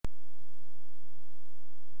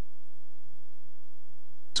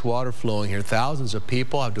gets water flowing here. Thousands of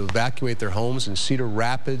people have to evacuate their homes in Cedar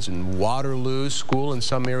Rapids and Waterloo. School in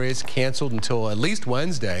some areas canceled until at least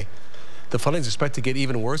Wednesday. The flooding is expected to get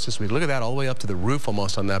even worse this week. Look at that, all the way up to the roof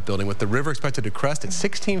almost on that building, with the river expected to crest at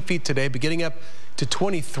 16 feet today, but getting up to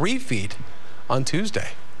 23 feet on Tuesday.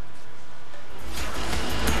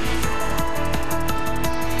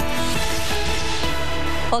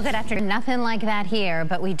 Well, good afternoon. Nothing like that here,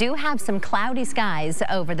 but we do have some cloudy skies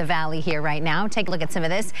over the valley here right now. Take a look at some of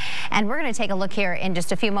this, and we're going to take a look here in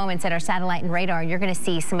just a few moments at our satellite and radar. You're going to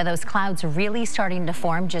see some of those clouds really starting to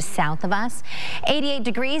form just south of us. 88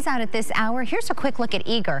 degrees out at this hour. Here's a quick look at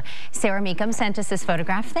Eager. Sarah Meekum sent us this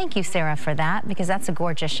photograph. Thank you, Sarah, for that, because that's a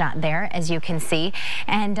gorgeous shot there, as you can see.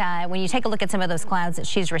 And when you take a look at some of those clouds that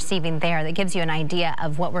she's receiving there, that gives you an idea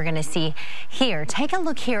of what we're going to see here. Take a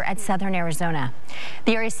look here at southern Arizona.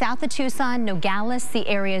 The area south of Tucson, Nogales, the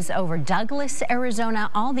areas over Douglas,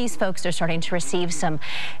 Arizona, all these folks are starting to receive some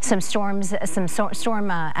storms,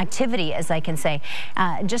 storm activity, as I can say.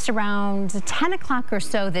 Just around 10 o'clock or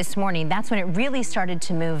so this morning, that's when it really started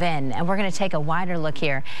to move in. And we're going to take a wider look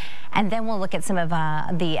here. And then we'll look at some of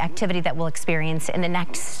the activity that we'll experience in the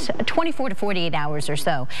next 24 to 48 hours or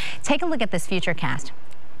so. Take a look at this futurecast.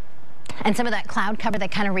 And some of that cloud cover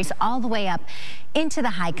that kind of reaches all the way up into the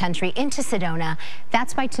high country, into Sedona.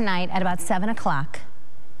 That's by tonight at about 7 o'clock.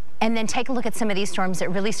 And then take a look at some of these storms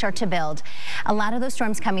that really start to build. A lot of those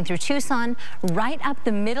storms coming through Tucson, right up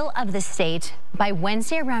the middle of the state by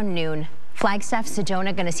Wednesday around noon. Flagstaff,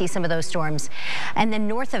 Sedona, going to see some of those storms. And then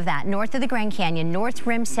north of that, north of the Grand Canyon, North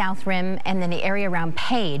Rim, South Rim, and then the area around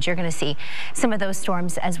Page, you're going to see some of those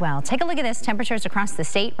storms as well. Take a look at this. Temperatures across the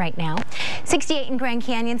state right now. 68 in Grand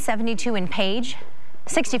Canyon, 72 in Page.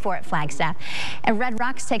 64 at Flagstaff. And Red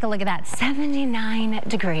Rocks, take a look at that, 79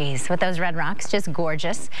 degrees with those red rocks, just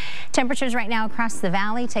gorgeous. Temperatures right now across the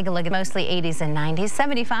valley, take a look at mostly 80s and 90s,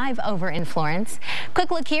 75 over in Florence. Quick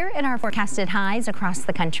look here at our forecasted highs across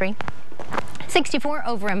the country. 64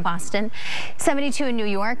 over in Boston, 72 in New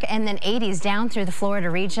York, and then 80s down through the Florida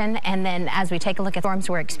region. And then as we take a look at storms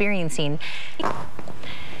we're experiencing,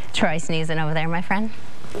 Troy sneezing over there, my friend.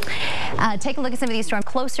 Take a look at some of these storms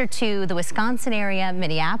closer to the Wisconsin area,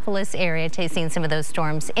 Minneapolis area, seeing some of those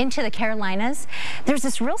storms into the Carolinas. There's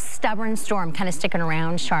this real stubborn storm kind of sticking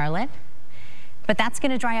around Charlotte, but that's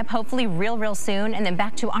going to dry up hopefully real soon. And then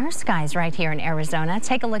back to our skies right here in Arizona.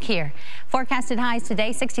 Take a look here. Forecasted highs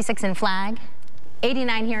today, 66 in Flag,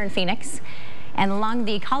 89 here in Phoenix, and along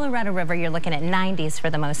the Colorado River you're looking at 90s for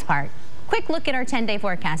the most part. Quick look at our 10-day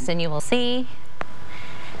forecast and you will see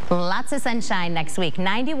lots of sunshine next week.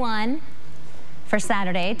 91 for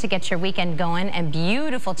Saturday to get your weekend going, and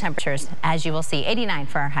beautiful temperatures, as you will see. 89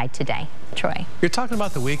 for our high today. Troy. You're talking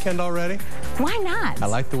about the weekend already? Why not? I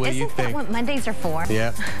like the way you think. Isn't that what Mondays are for?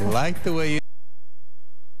 Yeah, like the way you...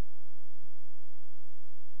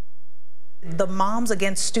 The Moms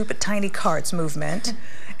Against Stupid Tiny Carts movement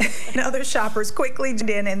and other shoppers quickly joined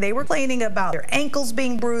in, and they were complaining about their ankles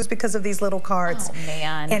being bruised because of these little carts. Oh,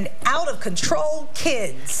 man. And out of control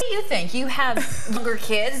kids. What do you think? You have younger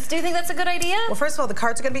kids. Do you think that's a good idea? Well, first of all, the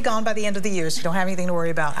carts are going to be gone by the end of the year, so you don't have anything to worry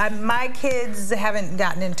about. My kids haven't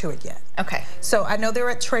gotten into it yet. Okay. So I know they're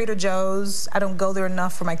at Trader Joe's. I don't go there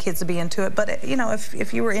enough for my kids to be into it, but you know,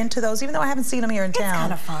 if you were into those, even though I haven't seen them here in town. It's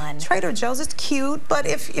kind of fun. Trader Joe's is cute, but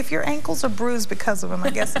if your ankles are bruised because of them, I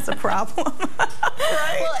guess it's a problem.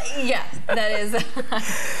 Right? Well, yeah, that is.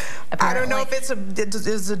 I don't know if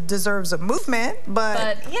it deserves a movement,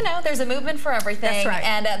 but you know, there's a movement for everything. That's right.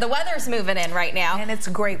 And the weather's moving in right now. And it's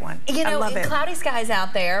a great one. You know, I love it. Cloudy skies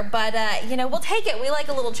out there, but you know, we'll take it. We like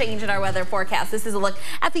a little change in our weather forecast. This is a look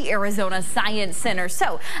at the Arizona Science Center.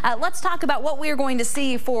 So let's talk about what we're going to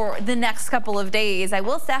see for the next couple of days. I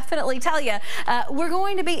will definitely tell you, we're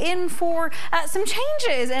going to be in for some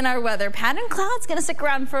changes in our weather pattern. Clouds going to stick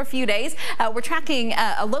around for a few days. We're tracking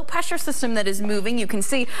a low pressure system that is moving. You can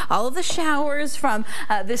see all of the showers from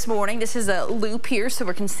this morning. This is a loop here, so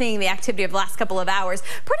we're seeing the activity of the last couple of hours.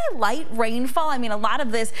 Pretty light rainfall. I mean, a lot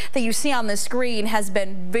of this that you see on the screen has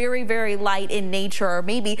been very light in nature, or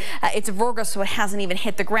maybe it's Virgo, so it hasn't even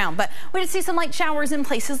hit the ground. But we did see some light showers in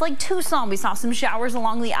places like Tucson. We saw some showers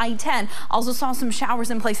along the I-10. Also saw some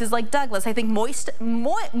showers in places like Douglas. I think most of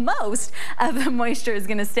the moisture is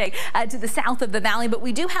going to stay to the south of the valley, but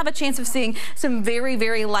we do have a chance of seeing some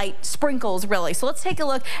very light sprinkles, really. So let's take a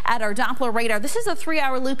look at at our Doppler radar. This is a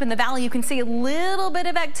 3-hour loop in the valley. You can see a little bit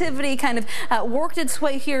of activity kind of worked its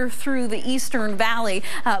way here through the eastern valley.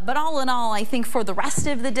 But all in all, I think for the rest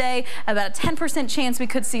of the day, about a 10% chance we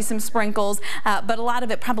could see some sprinkles, but a lot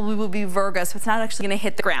of it probably will be Virgo, so it's not actually going to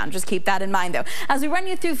hit the ground. Just keep that in mind, though. As we run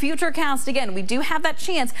you through Futurecast, again, we do have that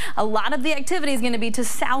chance. A lot of the activity is going to be to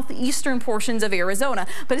southeastern portions of Arizona.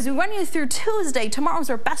 But as we run you through Tuesday, tomorrow's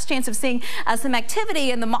our best chance of seeing some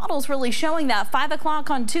activity, and the model's really showing that. 5 o'clock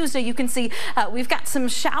on Tuesday, you can see we've got some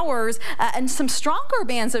showers and some stronger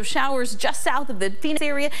bands of showers just south of the Phoenix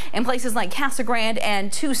area in places like Casa Grande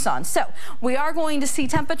and Tucson. So we are going to see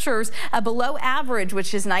temperatures below average,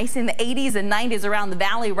 which is nice, in the 80s and 90s around the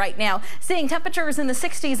valley right now. Seeing temperatures in the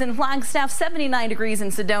 60s in Flagstaff, 79 degrees in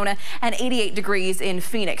Sedona, and 88 degrees in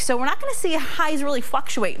Phoenix. So we're not going to see highs really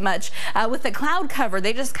fluctuate much with the cloud cover.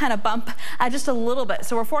 They just kind of bump just a little bit.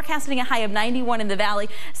 So we're forecasting a high of 91 in the valley,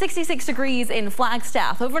 66 degrees in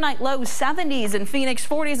Flagstaff. Overnight lows 70s in Phoenix,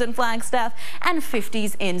 40s in Flagstaff, and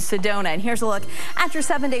 50s in Sedona. And here's a look at your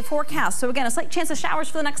 7-day forecast. So again, a slight chance of showers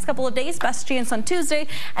for the next couple of days, best chance on Tuesday,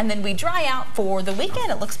 and then we dry out for the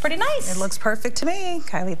weekend. It looks pretty nice. It looks perfect to me.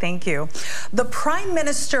 Kylie, thank you. The Prime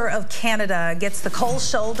Minister of Canada gets the cold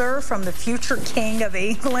shoulder from the future King of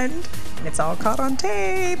England, and it's all caught on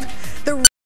tape. The